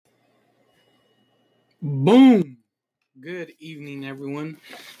Boom! Good evening, everyone.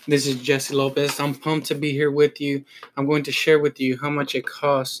 This is Jesse Lopez. I'm pumped to be here with you. I'm going to share with you how much it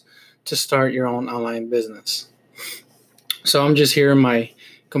costs to start your own online business. So, I'm just here in my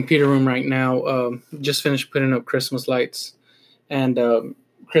computer room right now. Just finished putting up Christmas lights and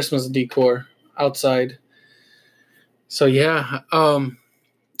Christmas decor outside. So, yeah,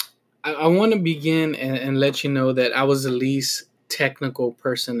 I want to begin and let you know that I was the least technical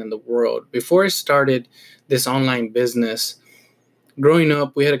person in the world. Before I started this online business, growing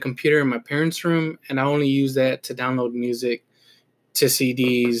up, we had a computer in my parents' room, and I only used that to download music to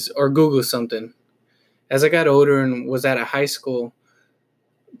CDs or Google something. As I got older and was at a high school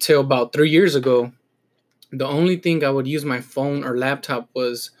till about 3 years ago, the only thing I would use my phone or laptop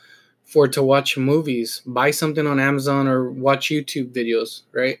was for to watch movies, buy something on Amazon, or watch YouTube videos,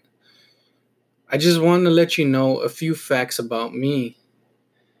 right? I just wanted to let you know a few facts about me.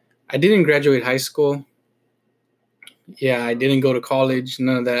 I didn't graduate high school. Yeah, I didn't go to college,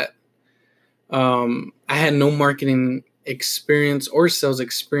 none of that. I had no marketing experience or sales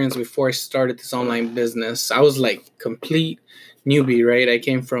experience before I started this online business. I was like complete newbie, right? I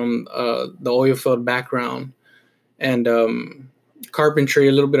came from the oil field background and carpentry,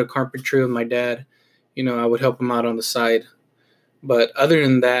 a little bit of carpentry with my dad. I would help him out on the side. But other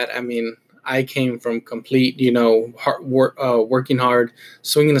than that, I mean, I came from complete, working hard,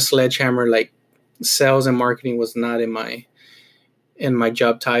 swinging a sledgehammer. Like sales and marketing was not in my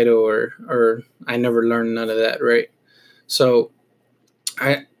job title, or I never learned none of that, right? So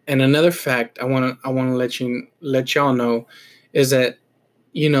and another fact I want to let y'all know is that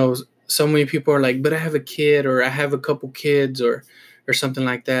so many people are like, but I have a kid, or I have a couple kids, or something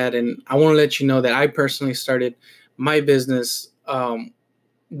like that, and I want to let you know that I personally started my business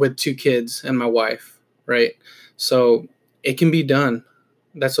with two kids and my wife, right? So it can be done.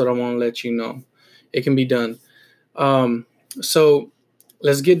 That's what I want to let you know. It can be done. So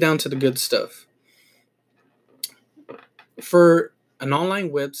let's get down to the good stuff. For an online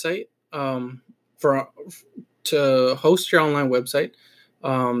website, for to host your online website,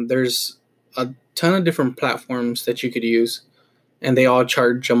 there's a ton of different platforms that you could use, and they all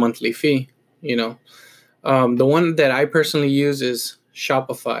charge a monthly fee. The one that I personally use is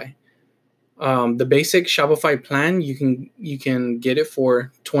Shopify. The basic Shopify plan, you can get it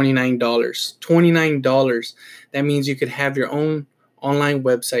for $29. $29. That means you could have your own online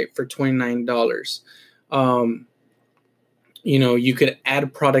website for $29. Um, you could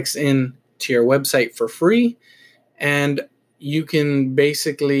add products in to your website for free, and you can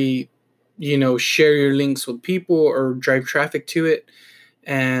basically, share your links with people or drive traffic to it,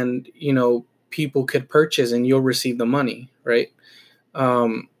 and people could purchase and you'll receive the money, right?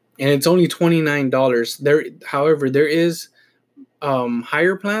 And it's only $29. However, there is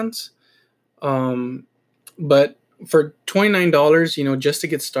higher plans, um, but for $29, just to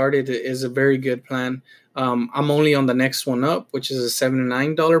get started is a very good plan. I'm only on the next one up, which is a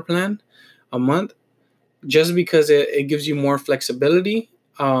 $79 plan a month, just because it gives you more flexibility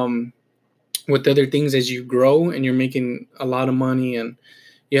with other things as you grow and you're making a lot of money and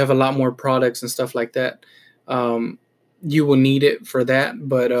you have a lot more products and stuff like that. Um, you will need it for that,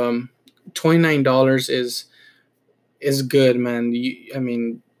 but $29 is good, man. I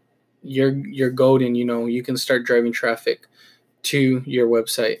mean, you're golden. You can start driving traffic to your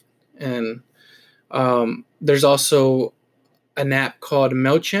website, and there's also an app called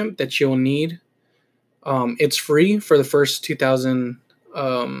Mailchimp that you'll need. It's free for the first 2,000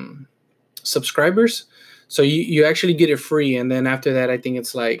 subscribers, so you actually get it free, and then after that, I think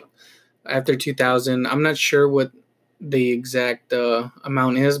it's like after 2,000. I'm not sure what the exact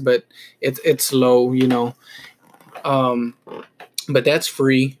amount is, but it's low, Um, but that's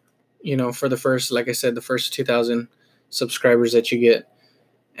free, for the first, like I said, the first 2,000 subscribers that you get.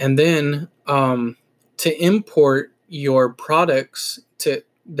 And then to import your products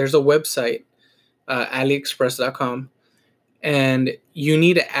there's a website, AliExpress.com, and you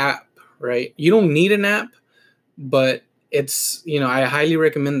need an app, right? You don't need an app, but I highly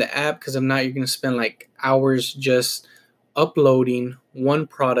recommend the app, because if not, you're going to spend like hours just uploading one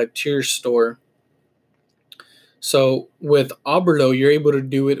product to your store. So with Oberlo, you're able to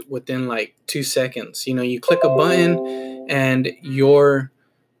do it within like 2 seconds. You click a button, and the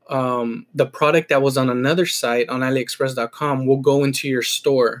product that was on another site on AliExpress.com will go into your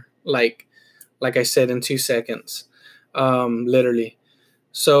store, like I said, in 2 seconds, literally.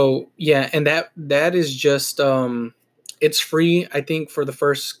 So yeah, and that is just it's free, I think, for the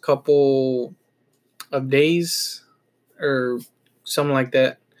first couple of days or something like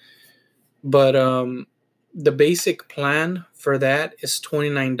that. But the basic plan for that is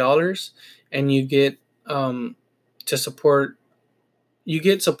 $29, and you get to support. You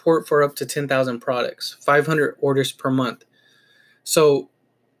get support for up to 10,000 products, 500 orders per month. So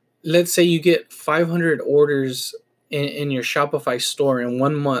let's say you get 500 orders in your Shopify store in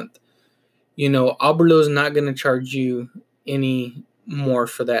 1 month. Aberlo is not going to charge you any more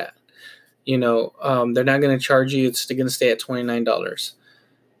for that. They're not going to charge you. It's going to stay at $29.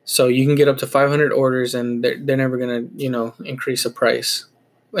 So you can get up to 500 orders, and they're never going to, increase the price.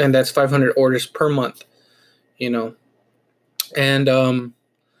 And that's 500 orders per month, And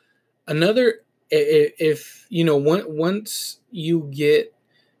another, if, once you get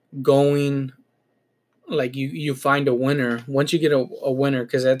going, like you find a winner, once you get a winner,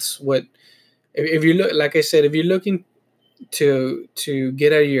 because that's what, if you look, like I said, if you're looking to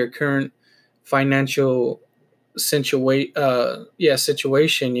get out of your current financial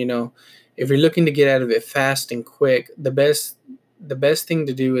situation, if you're looking to get out of it fast and quick, the best thing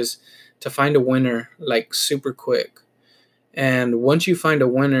to do is to find a winner, like, super quick. And once you find a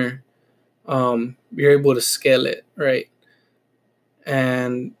winner, you're able to scale it, right?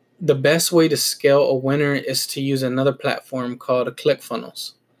 And the best way to scale a winner is to use another platform called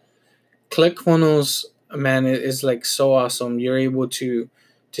ClickFunnels. ClickFunnels, man, is like so awesome. You're able to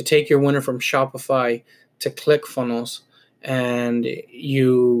take your winner from Shopify to ClickFunnels, and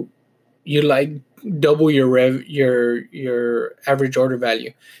you like double your average order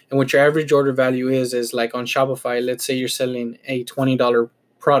value. And what your average order value is like on Shopify, let's say you're selling a $20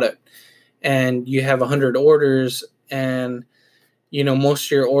 product and you have 100 orders, and most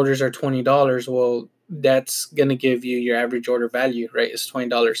of your orders are $20. Well, that's going to give you your average order value, right? It's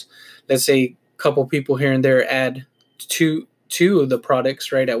 $20. Let's say a couple people here and there add two of the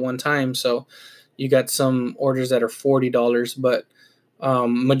products, right, at one time. So you got some orders that are $40, but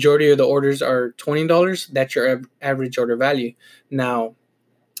majority of the orders are $20. That's your average order value. Now,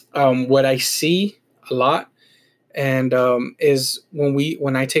 what I see a lot and is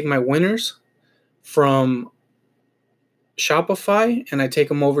when I take my winners from Shopify and I take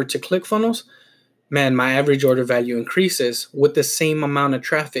them over to ClickFunnels, man, my average order value increases with the same amount of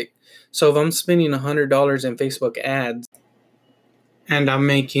traffic. So if I'm spending $100 in Facebook ads and I'm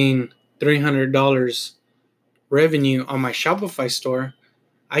making $300 revenue on my Shopify store,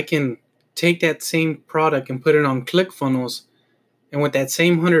 I can take that same product and put it on ClickFunnels. And with that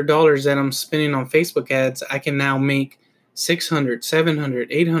same $100 that I'm spending on Facebook ads, I can now make $600,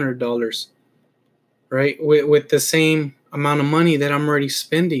 $700, $800, right? With the same amount of money that I'm already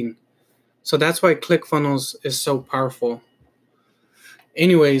spending. So that's why ClickFunnels is so powerful.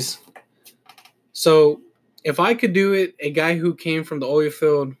 Anyways, so if I could do it, a guy who came from the oil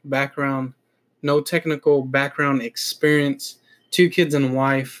field background, no technical background experience, 2 kids and a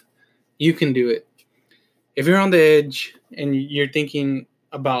wife, you can do it. If you're on the edge and you're thinking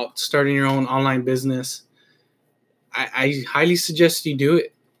about starting your own online business, I highly suggest you do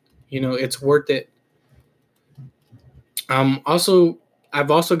it. It's worth it. I've also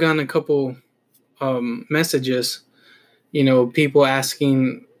gotten a couple messages, people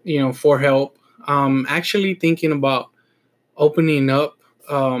asking, for help. Actually thinking about opening up,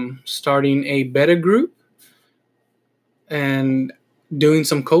 starting a beta group and doing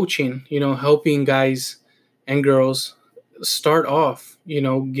some coaching, helping guys and girls start off,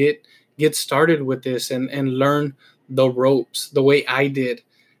 get started with this and learn the ropes the way I did,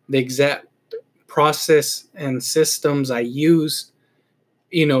 the exact process and systems I used,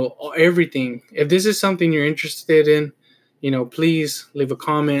 everything. If this is something you're interested in, please leave a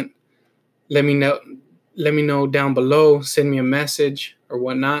comment. Let me know down below. Send me a message or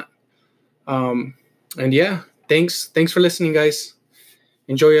whatnot. And yeah, thanks for listening, guys.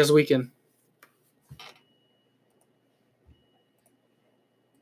 Enjoy your weekend.